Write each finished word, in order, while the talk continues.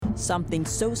Something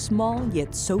so small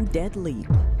yet so deadly.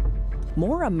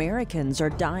 More Americans are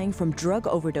dying from drug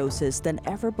overdoses than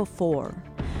ever before.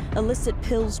 Illicit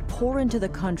pills pour into the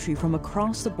country from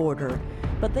across the border,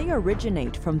 but they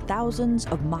originate from thousands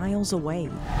of miles away.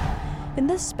 In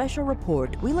this special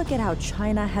report, we look at how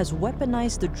China has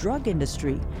weaponized the drug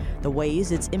industry, the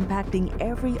ways it's impacting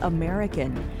every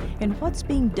American, and what's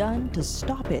being done to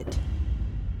stop it.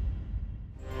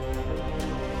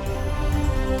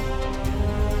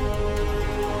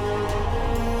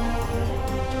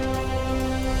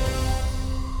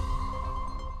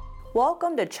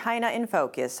 Welcome to China in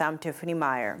Focus. I'm Tiffany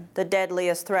Meyer. The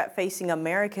deadliest threat facing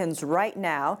Americans right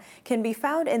now can be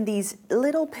found in these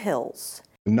little pills.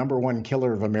 The number one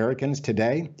killer of Americans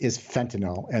today is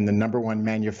fentanyl, and the number one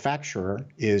manufacturer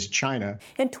is China.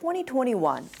 In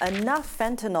 2021, enough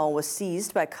fentanyl was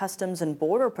seized by Customs and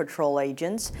Border Patrol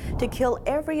agents to kill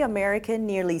every American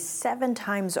nearly 7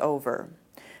 times over.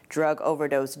 Drug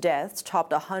overdose deaths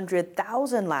topped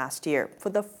 100,000 last year for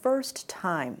the first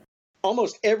time.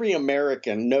 Almost every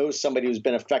American knows somebody who's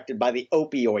been affected by the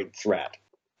opioid threat.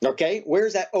 Okay,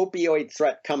 where's that opioid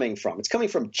threat coming from? It's coming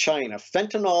from China.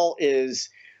 Fentanyl is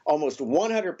almost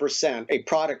 100% a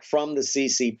product from the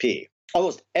CCP.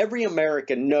 Almost every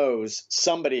American knows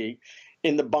somebody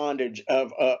in the bondage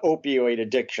of opioid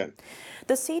addiction.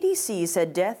 The CDC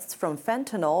said deaths from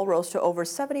fentanyl rose to over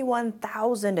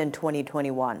 71,000 in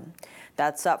 2021.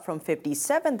 That's up from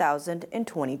 57,000 in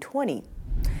 2020.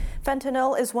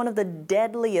 Fentanyl is one of the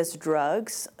deadliest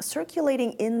drugs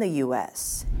circulating in the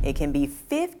U.S. It can be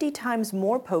 50 times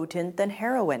more potent than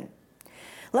heroin.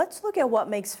 Let's look at what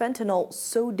makes fentanyl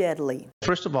so deadly.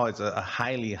 First of all, it's a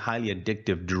highly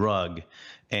addictive drug.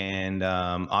 And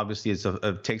obviously,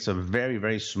 it takes a very,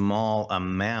 very small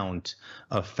amount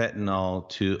of fentanyl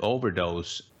to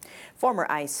overdose. Former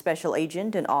ICE special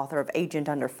agent and author of Agent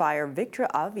Under Fire, Victor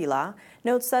Avila,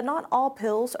 notes that not all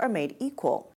pills are made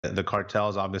equal. The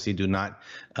cartels obviously do not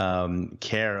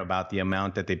care about the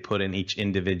amount that they put in each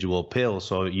individual pill.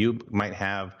 So you might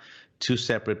have 2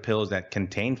 separate pills that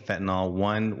contain fentanyl,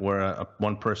 one where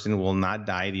one person will not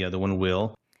die, the other one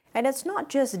will. And it's not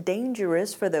just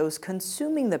dangerous for those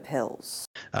consuming the pills.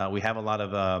 We have a lot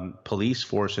of police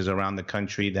forces around the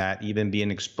country that even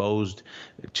being exposed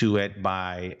to it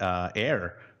by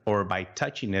air or by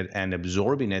touching it and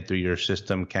absorbing it through your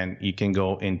system, you can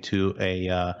go into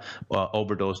a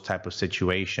overdose type of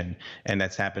situation. And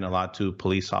that's happened a lot to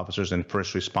police officers and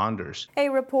first responders. A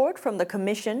report from the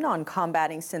Commission on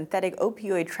Combating Synthetic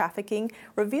Opioid Trafficking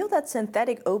revealed that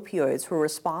synthetic opioids were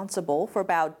responsible for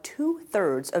about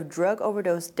 2/3 of drug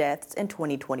overdose deaths in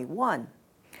 2021.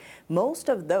 Most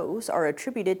of those are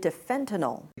attributed to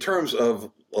fentanyl. In terms of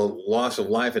loss of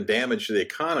life and damage to the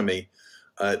economy,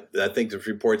 I think the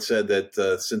report said that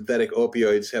synthetic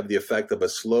opioids have the effect of a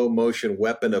slow-motion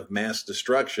weapon of mass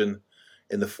destruction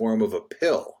in the form of a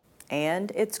pill.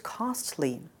 And it's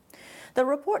costly. The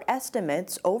report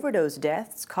estimates overdose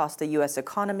deaths cost the U.S.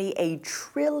 economy $1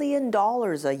 trillion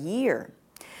a year.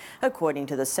 According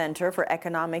to the Center for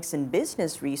Economics and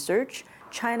Business Research,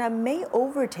 China may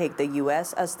overtake the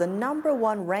U.S. as the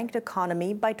 #1 ranked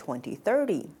economy by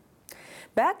 2030.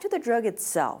 Back to the drug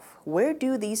itself, where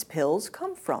do these pills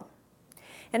come from?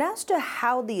 And as to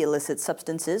how the illicit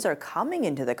substances are coming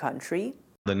into the country,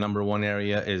 the #1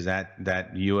 area is that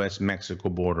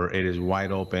U.S.-Mexico border. It is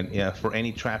wide open for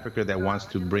any trafficker that wants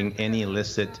to bring any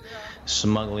illicit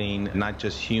smuggling, not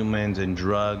just humans and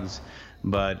drugs,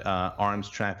 but arms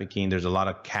trafficking. There's a lot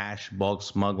of cash, bulk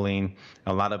smuggling,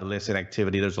 a lot of illicit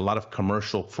activity. There's a lot of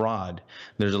commercial fraud.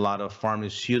 There's a lot of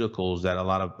pharmaceuticals that a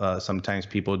lot of sometimes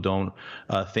people don't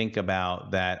think about,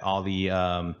 that all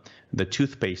the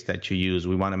toothpaste that you use,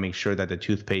 we want to make sure that the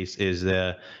toothpaste is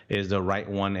the right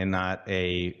one and not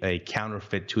a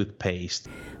counterfeit toothpaste.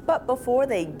 But before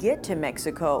they get to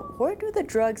Mexico, where do the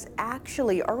drugs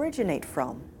actually originate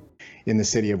from? In the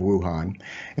city of Wuhan,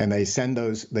 and they send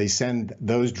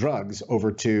those drugs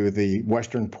over to the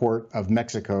western port of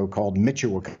Mexico called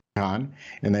Michoacan,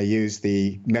 and they use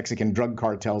the Mexican drug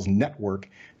cartel's network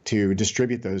to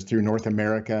distribute those through North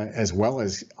America as well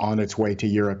as on its way to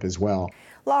Europe as well.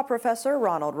 Law professor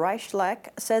Ronald Reichlek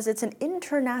says it's an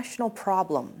international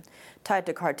problem tied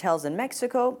to cartels in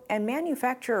Mexico and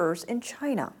manufacturers in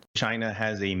China. China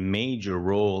has a major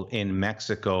role in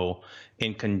Mexico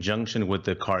in conjunction with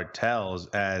the cartels,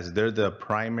 as they're the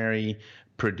primary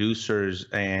producers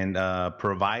and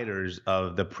providers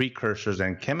of the precursors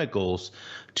and chemicals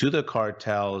to the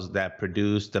cartels that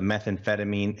produce the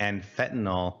methamphetamine and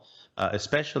fentanyl,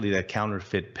 especially the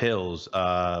counterfeit pills.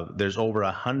 There's over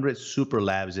 100 super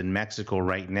labs in Mexico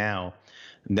right now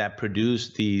that produce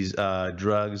these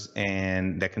drugs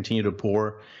and that continue to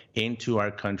pour into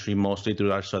our country, mostly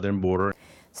through our southern border.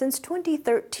 Since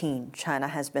 2013, China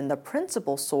has been the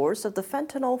principal source of the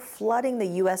fentanyl flooding the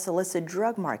U.S. illicit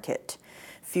drug market,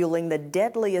 fueling the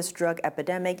deadliest drug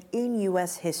epidemic in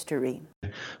U.S. history.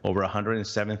 Over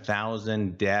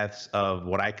 107,000 deaths of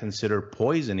what I consider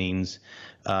poisonings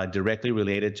directly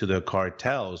related to the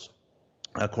cartels.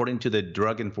 According to the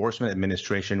Drug Enforcement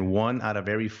Administration, 1 out of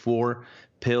every 4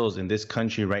 pills in this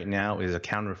country right now is a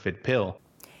counterfeit pill.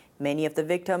 Many of the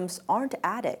victims aren't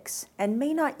addicts and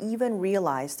may not even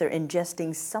realize they're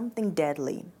ingesting something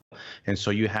deadly. And so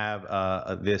you have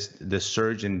the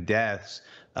surge in deaths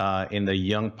in the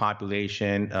young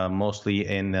population, mostly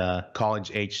in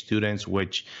college-age students,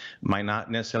 which might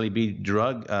not necessarily be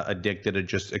drug addicted or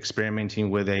just experimenting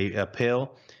with a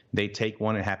pill. They take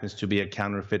one, it happens to be a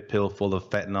counterfeit pill full of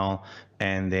fentanyl,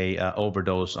 and they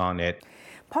overdose on it.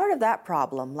 Part of that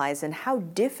problem lies in how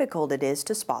difficult it is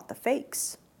to spot the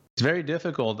fakes. It's very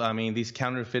difficult. I mean, these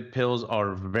counterfeit pills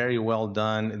are very well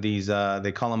done. These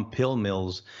they call them pill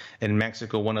mills in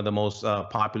Mexico. One of the most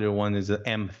popular ones is the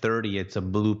M30. It's a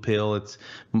blue pill. It's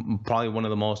probably one of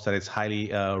the most that it's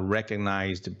highly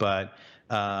recognized. But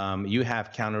you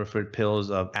have counterfeit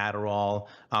pills of Adderall,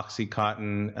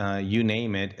 Oxycontin, you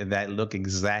name it, that look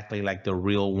exactly like the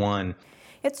real one.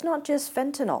 It's not just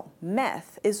fentanyl.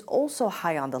 Meth is also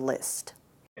high on the list.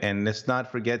 And let's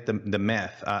not forget the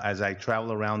meth. As I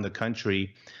travel around the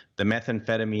country, the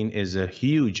methamphetamine is a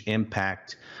huge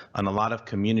impact on a lot of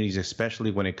communities,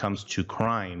 especially when it comes to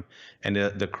crime and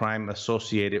the crime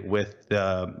associated with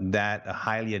that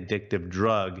highly addictive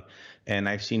drug. And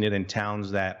I've seen it in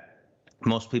towns that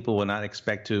most people will not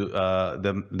expect to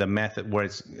the meth where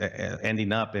it's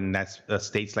ending up, and that's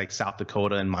states like South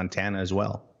Dakota and Montana as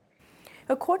well.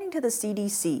 According to the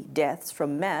CDC, deaths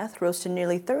from meth rose to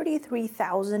nearly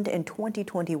 33,000 in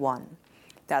 2021.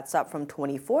 That's up from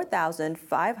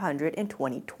 24,500 in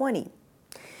 2020.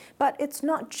 But it's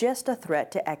not just a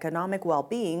threat to economic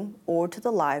well-being or to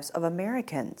the lives of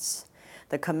Americans.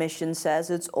 The commission says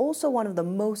it's also one of the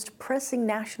most pressing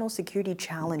national security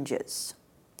challenges.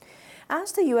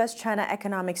 As the U.S.-China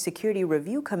Economic Security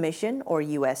Review Commission, or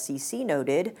USCC,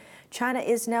 noted, China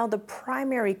is now the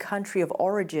primary country of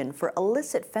origin for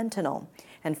illicit fentanyl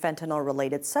and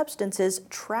fentanyl-related substances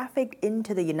trafficked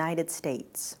into the United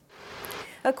States.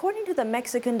 According to the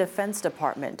Mexican Defense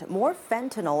Department, more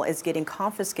fentanyl is getting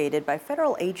confiscated by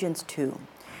federal agents too.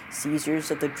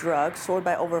 Seizures of the drug soared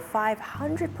by over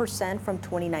 500% from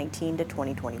 2019 to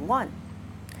 2021.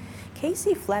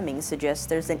 Casey Fleming suggests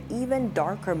there's an even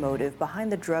darker motive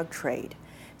behind the drug trade,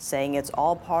 saying it's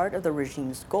all part of the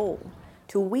regime's goal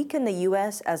to weaken the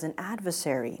U.S. as an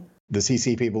adversary. The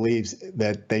CCP believes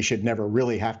that they should never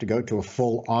really have to go to a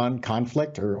full-on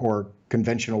conflict or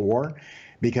conventional war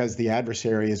because the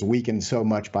adversary is weakened so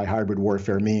much by hybrid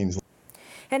warfare means.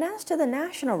 And as to the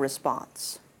national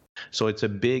response, so it's a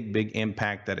big, big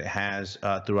impact that it has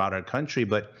throughout our country,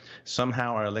 but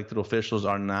somehow our elected officials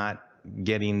are not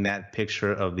getting that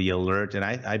picture of the alert. And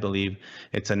I believe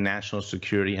it's a national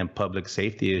security and public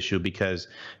safety issue because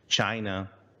China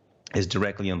is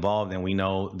directly involved, and we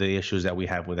know the issues that we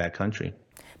have with that country.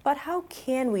 But how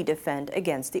can we defend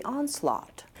against the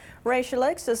onslaught? Ray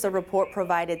Schlick says the report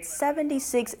provided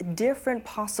 76 different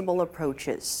possible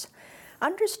approaches.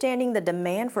 Understanding the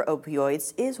demand for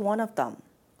opioids is one of them.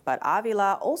 But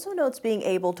Avila also notes being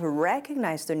able to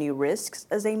recognize the new risks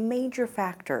as a major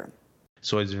factor.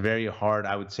 So it's very hard,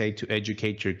 I would say, to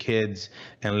educate your kids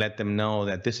and let them know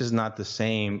that this is not the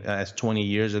same as 20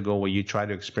 years ago where you try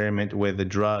to experiment with the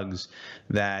drugs,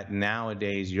 that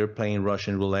nowadays you're playing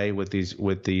Russian roulette with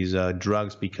these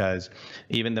drugs because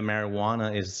even the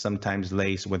marijuana is sometimes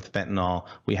laced with fentanyl.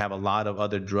 We have a lot of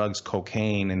other drugs,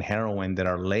 cocaine and heroin, that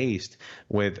are laced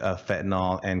with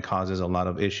fentanyl and causes a lot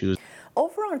of issues.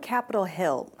 Over on Capitol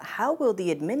Hill, how will the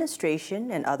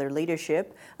administration and other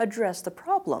leadership address the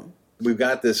problem? We've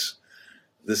got this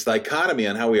dichotomy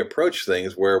on how we approach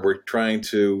things where we're trying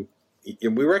to,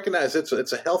 we recognize it's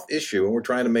a health issue and we're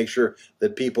trying to make sure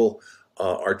that people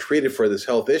are treated for this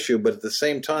health issue, but at the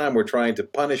same time we're trying to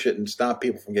punish it and stop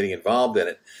people from getting involved in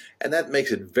it. And that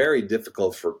makes it very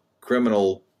difficult for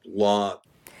criminal law.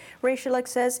 Ray Schlick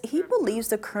says he believes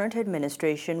the current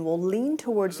administration will lean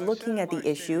towards looking at the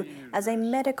issue as a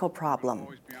medical problem.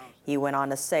 He went on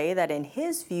to say that in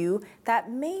his view, that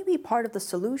may be part of the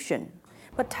solution,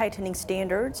 but tightening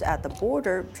standards at the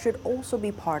border should also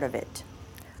be part of it.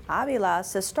 Avila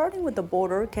says starting with the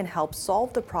border can help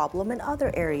solve the problem in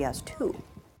other areas too.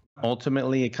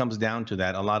 Ultimately, it comes down to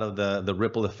that. A lot of the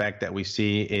ripple effect that we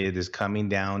see, it is coming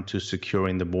down to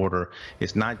securing the border.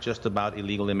 It's not just about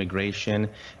illegal immigration.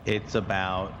 It's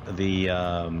about the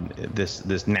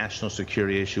this national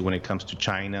security issue when it comes to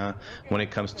China, when it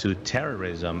comes to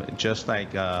terrorism. Just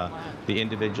like the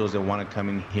individuals that want to come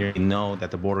in here know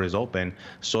that the border is open,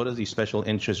 so does these special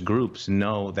interest groups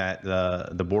know that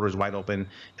the border is wide open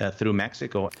through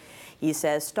Mexico. He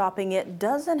says stopping it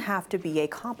doesn't have to be a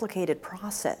complicated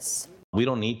process. We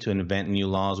don't need to invent new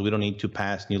laws. We don't need to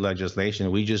pass new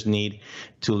legislation. We just need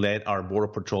to let our Border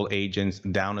Patrol agents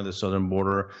down at the southern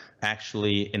border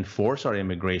actually enforce our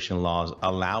immigration laws,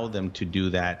 allow them to do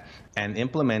that, and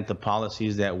implement the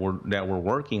policies that we're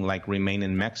working, like Remain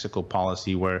in Mexico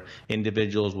policy, where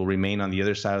individuals will remain on the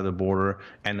other side of the border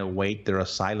and await their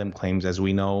asylum claims. As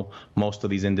we know, most of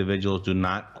these individuals do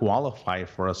not qualify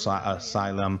for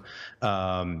asylum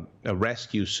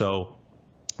rescue. So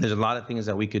there's a lot of things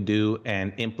that we could do,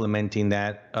 and implementing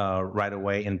that right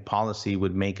away in policy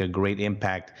would make a great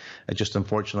impact. It's just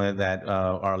unfortunate that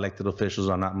our elected officials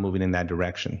are not moving in that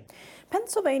direction.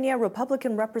 Pennsylvania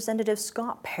Republican Representative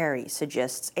Scott Perry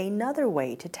suggests another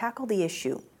way to tackle the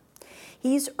issue.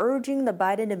 He's urging the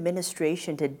Biden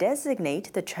administration to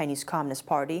designate the Chinese Communist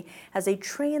Party as a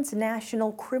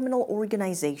transnational criminal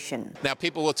organization. Now,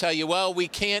 people will tell you, well, we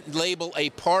can't label a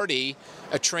party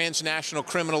a transnational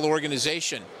criminal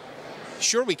organization.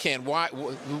 Sure we can. Why?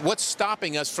 What's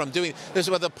stopping us from doing this?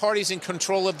 Well, the party's in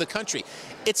control of the country.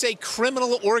 It's a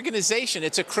criminal organization.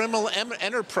 It's a criminal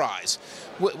enterprise.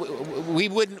 We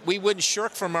wouldn't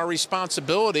shirk from our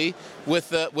responsibility with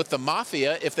the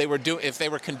mafia if they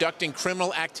were conducting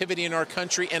criminal activity in our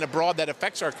country and abroad that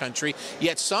affects our country.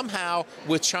 Yet somehow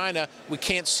with China we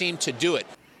can't seem to do it.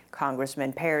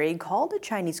 Congressman Perry called the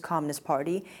Chinese Communist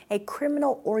Party a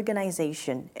criminal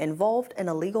organization involved in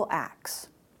illegal acts.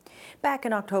 Back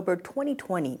in October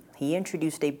 2020, he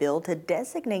introduced a bill to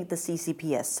designate the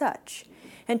CCP as such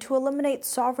and to eliminate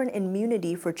sovereign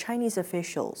immunity for Chinese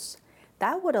officials.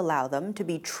 That would allow them to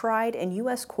be tried in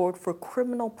U.S. court for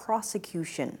criminal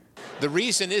prosecution. The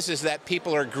reason is that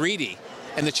people are greedy,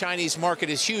 and the Chinese market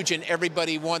is huge, and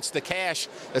everybody wants the cash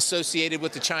associated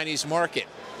with the Chinese market.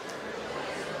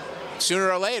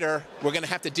 Sooner or later, we're going to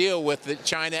have to deal with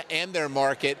China and their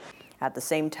market. At the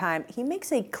same time, he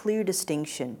makes a clear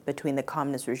distinction between the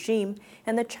communist regime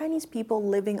and the Chinese people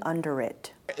living under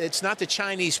it. It's not the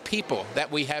Chinese people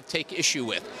that we take issue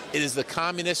with. It is the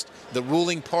communist, the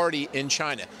ruling party in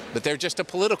China. But they're just a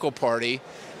political party,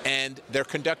 and they're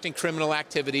conducting criminal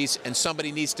activities, and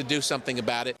somebody needs to do something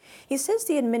about it. He says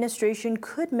the administration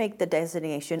could make the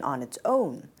designation on its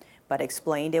own, but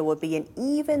explained it would be an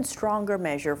even stronger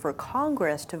measure for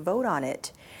Congress to vote on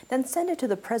it than send it to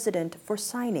the president for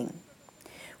signing.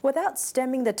 Without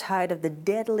stemming the tide of the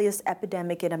deadliest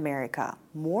epidemic in America,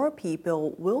 more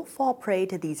people will fall prey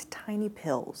to these tiny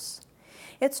pills.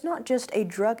 It's not just a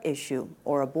drug issue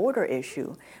or a border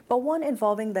issue, but one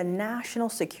involving the national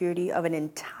security of an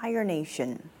entire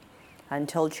nation.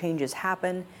 Until changes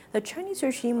happen, the Chinese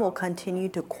regime will continue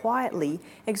to quietly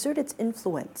exert its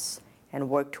influence and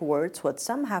work towards what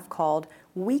some have called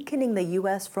weakening the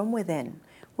U.S. from within,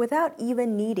 without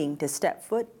even needing to step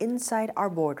foot inside our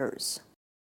borders.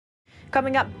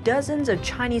 Coming up, dozens of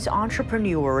Chinese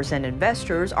entrepreneurs and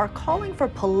investors are calling for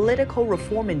political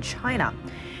reform in China.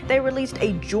 They released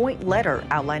a joint letter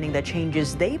outlining the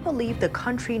changes they believe the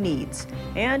country needs,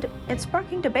 and it's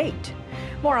sparking debate.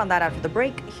 More on that after the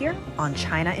break here on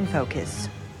China in Focus.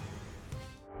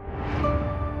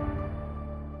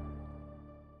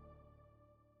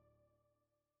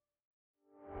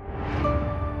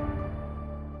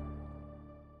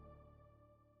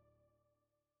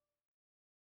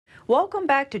 Welcome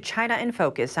back to China in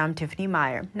Focus. I'm Tiffany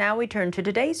Meyer. Now we turn to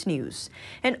today's news.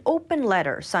 An open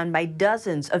letter signed by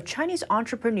dozens of Chinese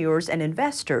entrepreneurs and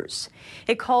investors.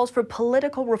 It calls for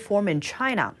political reform in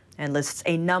China and lists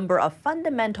a number of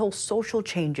fundamental social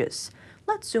changes.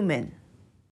 Let's zoom in.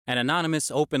 An anonymous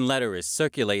open letter is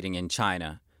circulating in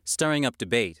China, stirring up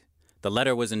debate. The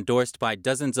letter was endorsed by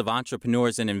dozens of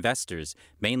entrepreneurs and investors,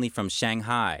 mainly from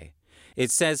Shanghai. It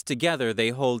says together they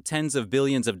hold tens of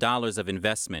billions of dollars of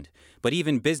investment, but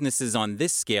even businesses on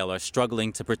this scale are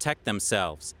struggling to protect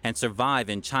themselves and survive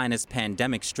in China's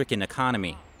pandemic-stricken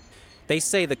economy. They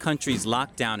say the country's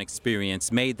lockdown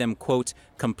experience made them, quote,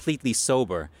 completely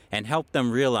sober and helped them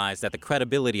realize that the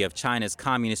credibility of China's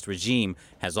communist regime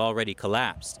has already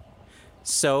collapsed.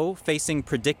 So, facing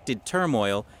predicted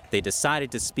turmoil, they decided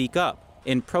to speak up.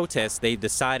 In protest, they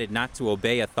decided not to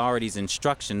obey authorities'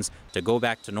 instructions to go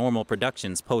back to normal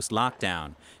productions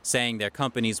post-lockdown, saying their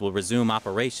companies will resume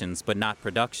operations but not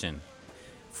production.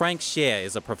 Frank Xie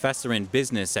is a professor in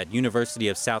business at University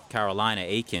of South Carolina,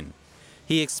 Aiken.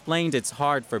 He explained it's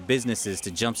hard for businesses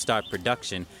to jumpstart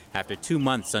production after 2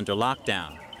 months under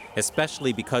lockdown,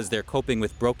 especially because they're coping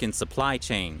with broken supply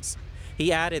chains.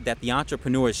 He added that the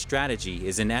entrepreneur's strategy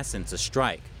is in essence a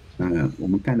strike. We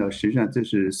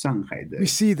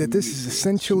see that this is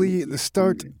essentially the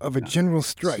start of a general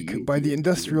strike by the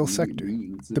industrial sector,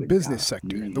 the business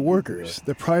sector, the workers,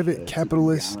 the private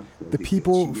capitalists, the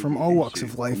people from all walks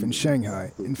of life in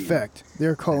Shanghai. In fact,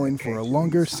 they're calling for a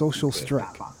longer social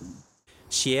strike.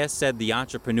 Xie said the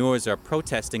entrepreneurs are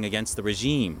protesting against the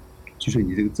regime.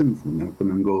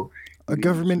 A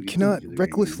government cannot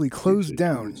recklessly close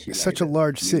down such a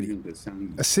large city,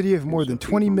 a city of more than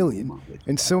 20 million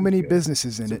and so many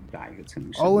businesses in it,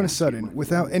 all of a sudden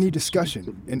without any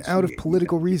discussion and out of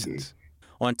political reasons.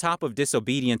 On top of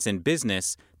disobedience in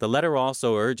business, the letter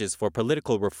also urges for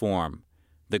political reform.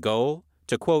 The goal?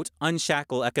 To, quote,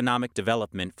 unshackle economic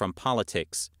development from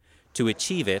politics. To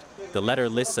achieve it, the letter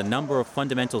lists a number of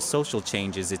fundamental social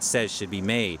changes it says should be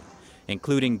made,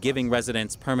 including giving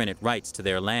residents permanent rights to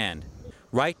their land.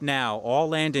 Right now, all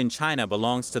land in China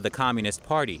belongs to the Communist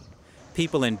Party.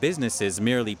 People and businesses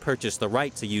merely purchase the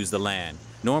right to use the land,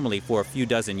 normally for a few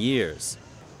dozen years.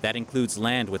 That includes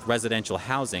land with residential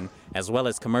housing as well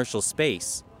as commercial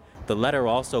space. The letter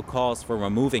also calls for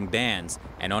removing bans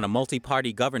and on a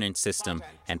multi-party governance system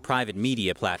and private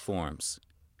media platforms.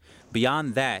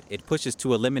 Beyond that, it pushes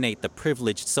to eliminate the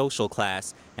privileged social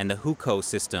class and the hukou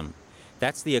system.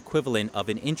 That's the equivalent of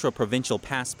an intra-provincial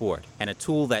passport and a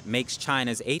tool that makes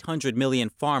China's 800 million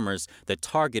farmers the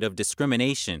target of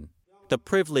discrimination. The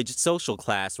privileged social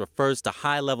class refers to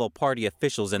high-level party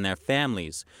officials and their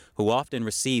families, who often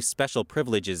receive special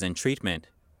privileges and treatment.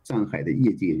 The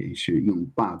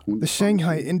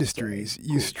Shanghai industries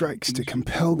use strikes to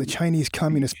compel the Chinese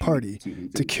Communist Party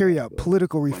to carry out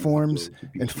political reforms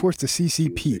and force the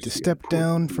CCP to step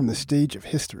down from the stage of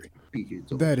history.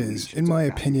 That is, in my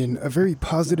opinion, a very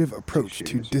positive approach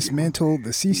to dismantle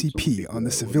the CCP on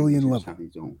the civilian level.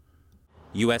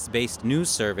 U.S.-based news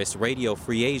service Radio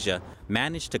Free Asia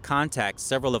managed to contact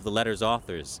several of the letter's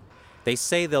authors. They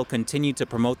say they'll continue to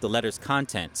promote the letter's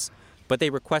contents, but they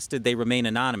requested they remain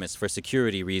anonymous for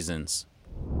security reasons.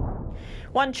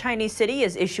 One Chinese city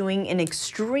is issuing an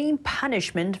extreme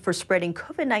punishment for spreading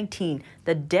COVID-19,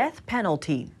 the death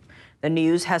penalty. The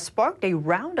news has sparked a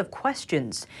round of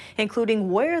questions, including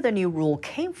where the new rule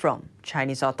came from,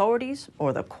 Chinese authorities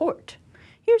or the court.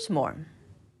 Here's more.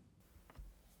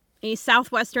 A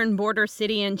southwestern border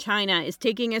city in China is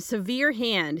taking a severe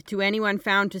hand to anyone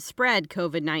found to spread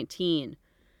COVID-19.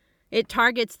 It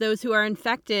targets those who are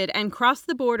infected and cross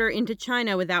the border into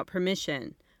China without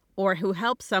permission, or who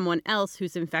help someone else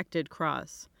who's infected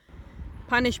cross.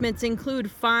 Punishments include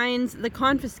fines, the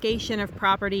confiscation of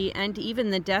property, and even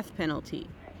the death penalty.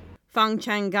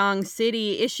 Fangchenggang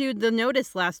City issued the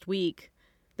notice last week.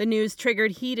 The news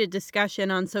triggered heated discussion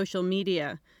on social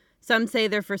media. Some say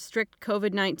they're for strict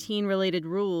COVID-19 related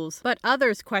rules, but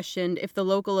others questioned if the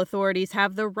local authorities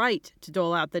have the right to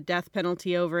dole out the death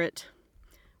penalty over it.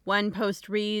 One post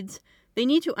reads, "They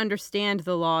need to understand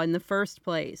the law in the first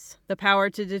place. The power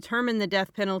to determine the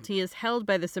death penalty is held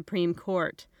by the Supreme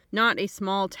Court, not a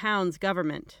small town's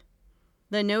government."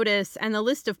 The notice and the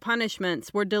list of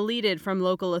punishments were deleted from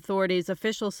local authorities'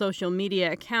 official social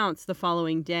media accounts the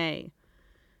following day.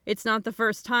 It's not the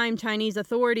first time Chinese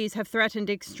authorities have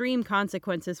threatened extreme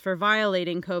consequences for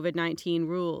violating COVID-19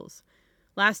 rules.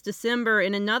 Last December,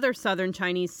 in another southern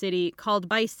Chinese city called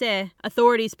Baise,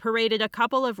 authorities paraded a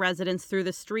couple of residents through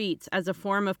the streets as a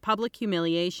form of public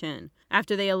humiliation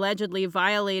after they allegedly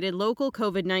violated local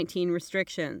COVID-19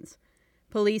 restrictions.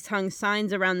 Police hung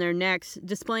signs around their necks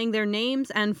displaying their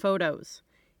names and photos.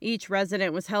 Each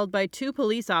resident was held by 2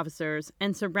 police officers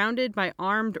and surrounded by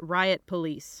armed riot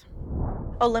police.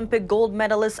 Olympic gold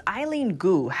medalist Eileen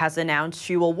Gu has announced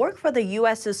she will work for the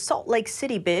U.S.'s Salt Lake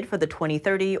City bid for the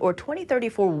 2030 or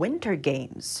 2034 Winter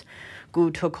Games. Gu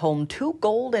took home 2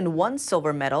 gold and 1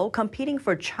 silver medal competing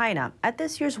for China at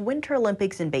this year's Winter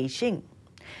Olympics in Beijing.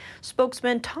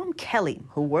 Spokesman Tom Kelly,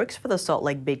 who works for the Salt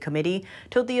Lake Bid Committee,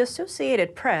 told the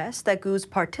Associated Press that Gu's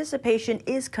participation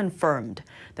is confirmed,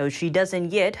 though she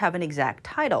doesn't yet have an exact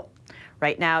title.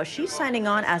 Right now, she's signing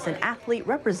on as an athlete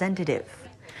representative.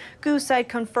 Gu's side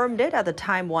confirmed it at the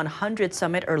Time 100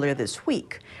 summit earlier this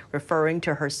week, referring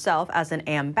to herself as an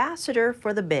ambassador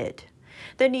for the bid.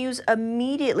 The news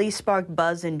immediately sparked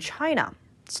buzz in China.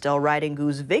 Still writing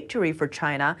Gu's victory for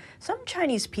China, some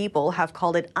Chinese people have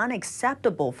called it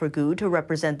unacceptable for Gu to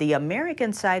represent the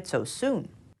American side so soon.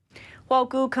 While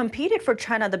Gu competed for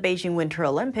China at the Beijing Winter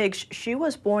Olympics, she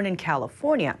was born in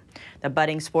California. The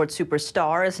budding sports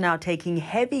superstar is now taking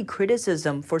heavy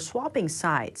criticism for swapping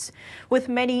sides, with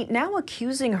many now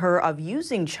accusing her of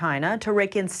using China to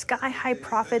rake in sky-high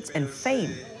profits and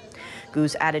fame.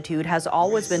 Gu's attitude has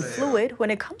always been fluid when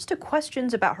it comes to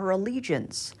questions about her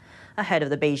allegiance. Ahead of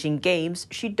the Beijing Games,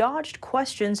 she dodged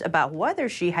questions about whether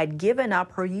she had given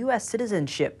up her U.S.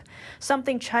 citizenship,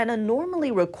 something China normally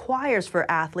requires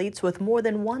for athletes with more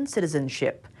than one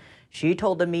citizenship. She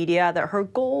told the media that her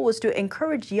goal was to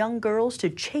encourage young girls to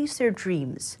chase their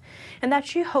dreams, and that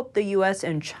she hoped the U.S.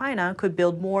 and China could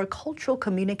build more cultural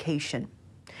communication.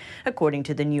 According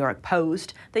to the New York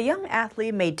Post, the young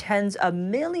athlete made tens of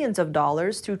millions of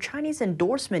dollars through Chinese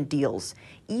endorsement deals,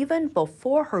 even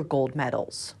before her gold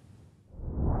medals.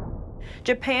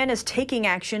 Japan is taking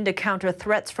action to counter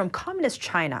threats from Communist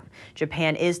China.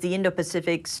 Japan is the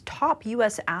Indo-Pacific's top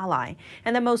U.S. ally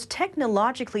and the most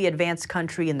technologically advanced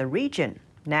country in the region.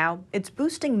 Now, it's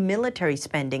boosting military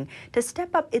spending to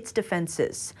step up its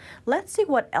defenses. Let's see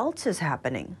what else is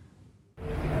happening.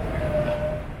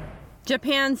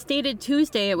 Japan stated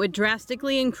Tuesday it would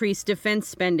drastically increase defense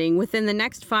spending within the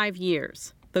next 5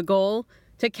 years. The goal?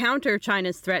 To counter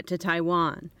China's threat to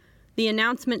Taiwan. The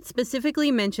announcement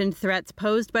specifically mentioned threats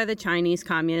posed by the Chinese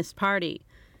Communist Party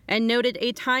and noted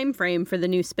a time frame for the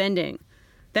new spending.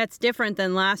 That's different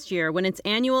than last year when its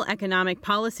annual economic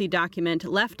policy document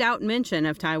left out mention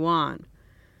of Taiwan.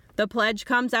 The pledge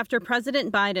comes after President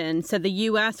Biden said the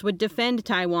U.S. would defend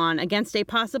Taiwan against a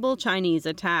possible Chinese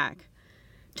attack.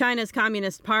 China's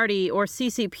Communist Party, or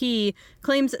CCP,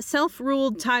 claims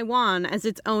self-ruled Taiwan as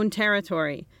its own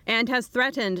territory and has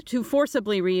threatened to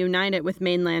forcibly reunite it with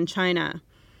mainland China.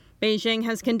 Beijing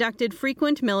has conducted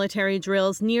frequent military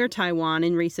drills near Taiwan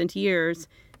in recent years,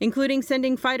 including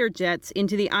sending fighter jets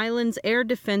into the island's air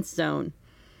defense zone.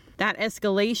 That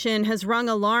escalation has rung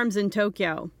alarms in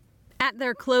Tokyo. At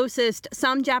their closest,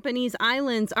 some Japanese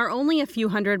islands are only a few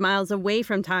hundred miles away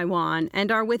from Taiwan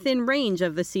and are within range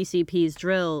of the CCP's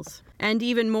drills. And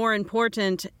even more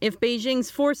important, if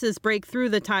Beijing's forces break through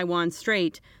the Taiwan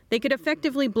Strait, they could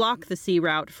effectively block the sea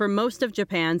route for most of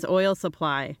Japan's oil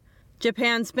supply.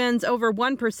 Japan spends over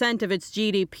 1% of its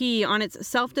GDP on its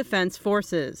self-defense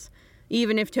forces.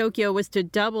 Even if Tokyo was to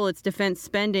double its defense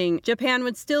spending, Japan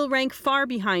would still rank far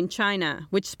behind China,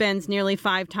 which spends nearly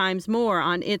 5 times more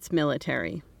on its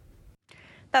military.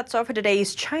 That's all for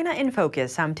today's China in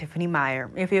Focus. I'm Tiffany Meyer.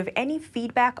 If you have any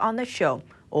feedback on the show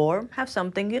or have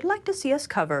something you'd like to see us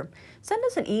cover, send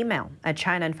us an email at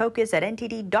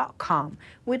chinainfocus@ntd.com.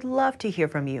 We'd love to hear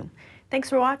from you. Thanks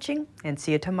for watching and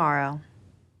see you tomorrow.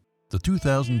 The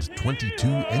 2022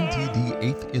 NTD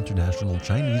 8th International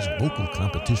Chinese Vocal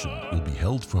Competition will be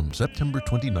held from September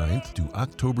 29th to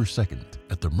October 2nd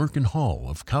at the Merkin Hall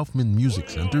of Kaufman Music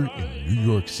Center in New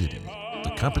York City.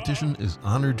 The competition is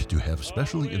honored to have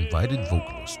specially invited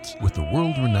vocalists with the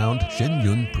world-renowned Shen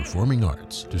Yun Performing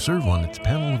Arts to serve on its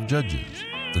panel of judges.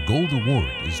 The Gold Award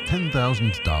is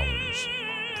 $10,000.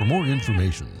 For more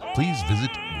information, please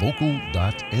visit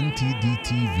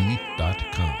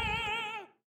vocal.ntdtv.com.